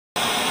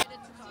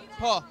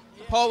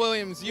Paul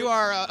Williams, you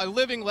are a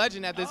living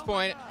legend at this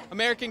point.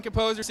 American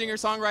composer, singer,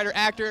 songwriter,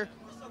 actor.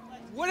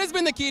 What has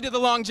been the key to the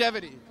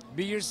longevity?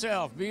 Be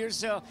yourself,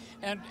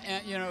 and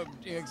you know,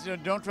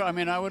 don't try. I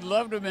mean, I would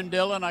love to have been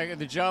Dylan.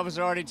 The job was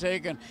already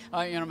taken.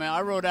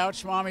 I wrote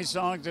Ouch Mommy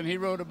songs, and he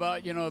wrote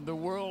about the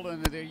world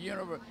and the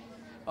universe.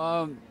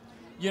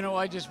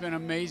 I've just been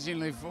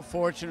amazingly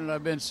fortunate.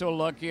 I've been so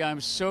lucky.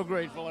 I'm so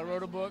grateful. I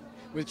wrote a book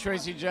with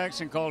Tracy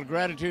Jackson called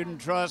Gratitude and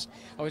Trust.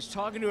 I was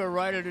talking to a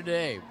writer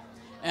today,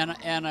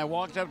 and I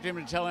walked up to him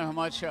to tell him how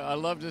much I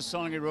loved this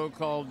song he wrote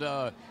called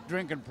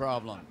Drinking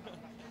Problem.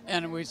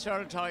 And we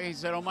started talking. He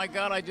said, "Oh my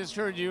God, I just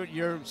heard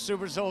your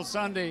Super Soul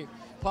Sunday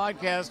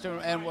podcast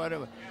and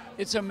whatever."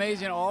 It's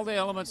amazing. All the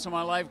elements of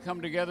my life come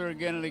together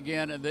again and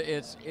again. And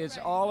it's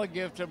all a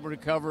gift of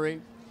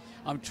recovery.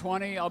 I'm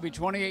 20. I'll be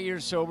 28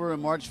 years sober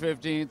on March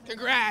 15th.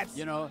 Congrats!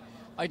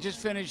 I just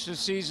finished the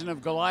season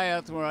of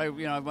Goliath, where I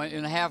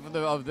in half of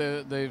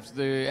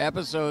the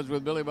episodes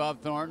with Billy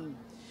Bob Thornton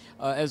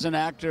as an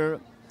actor.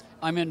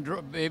 I'm in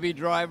Baby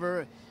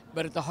Driver.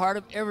 But at the heart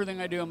of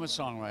everything I do, I'm a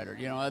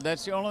songwriter.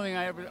 That's the only thing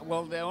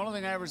the only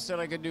thing I ever said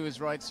I could do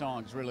is write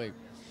songs, really.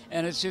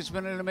 And it's just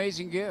been an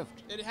amazing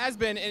gift. It has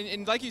been,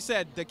 and like you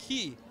said, the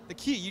key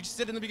you just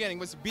said in the beginning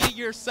was be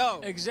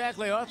yourself.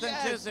 Exactly,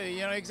 authenticity.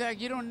 Yes.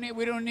 Exactly.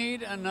 We don't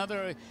need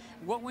another.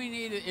 What we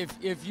need,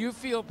 if you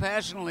feel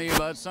passionately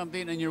about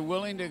something and you're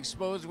willing to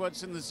expose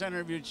what's in the center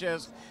of your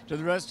chest to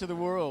the rest of the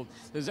world,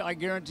 I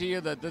guarantee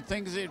you that the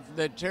things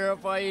that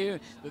terrify you,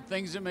 the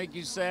things that make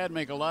you sad,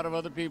 make a lot of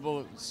other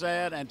people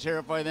sad and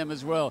terrify them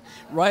as well.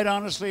 Write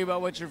honestly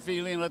about what you're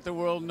feeling. Let the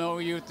world know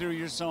you through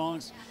your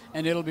songs,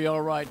 and it'll be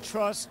all right.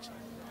 Trust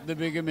the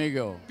big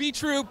amigo. Be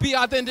true, be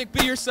authentic,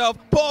 be yourself.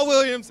 Paul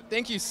Williams,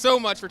 thank you so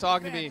much for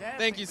talking to me.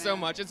 Thank you so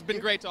much. It's been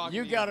great talking to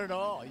you. You got it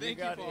all. Thank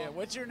you, Paul. Yeah.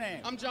 What's your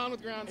name? I'm John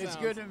with Ground Sounds.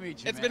 It's good to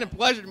meet you, It's man. been a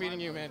pleasure meeting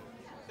you, man.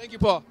 Thank you,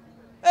 Paul.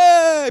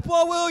 Hey,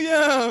 Paul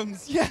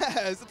Williams.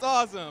 Yes, it's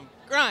awesome.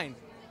 Grind,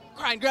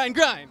 grind, grind,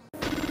 grind.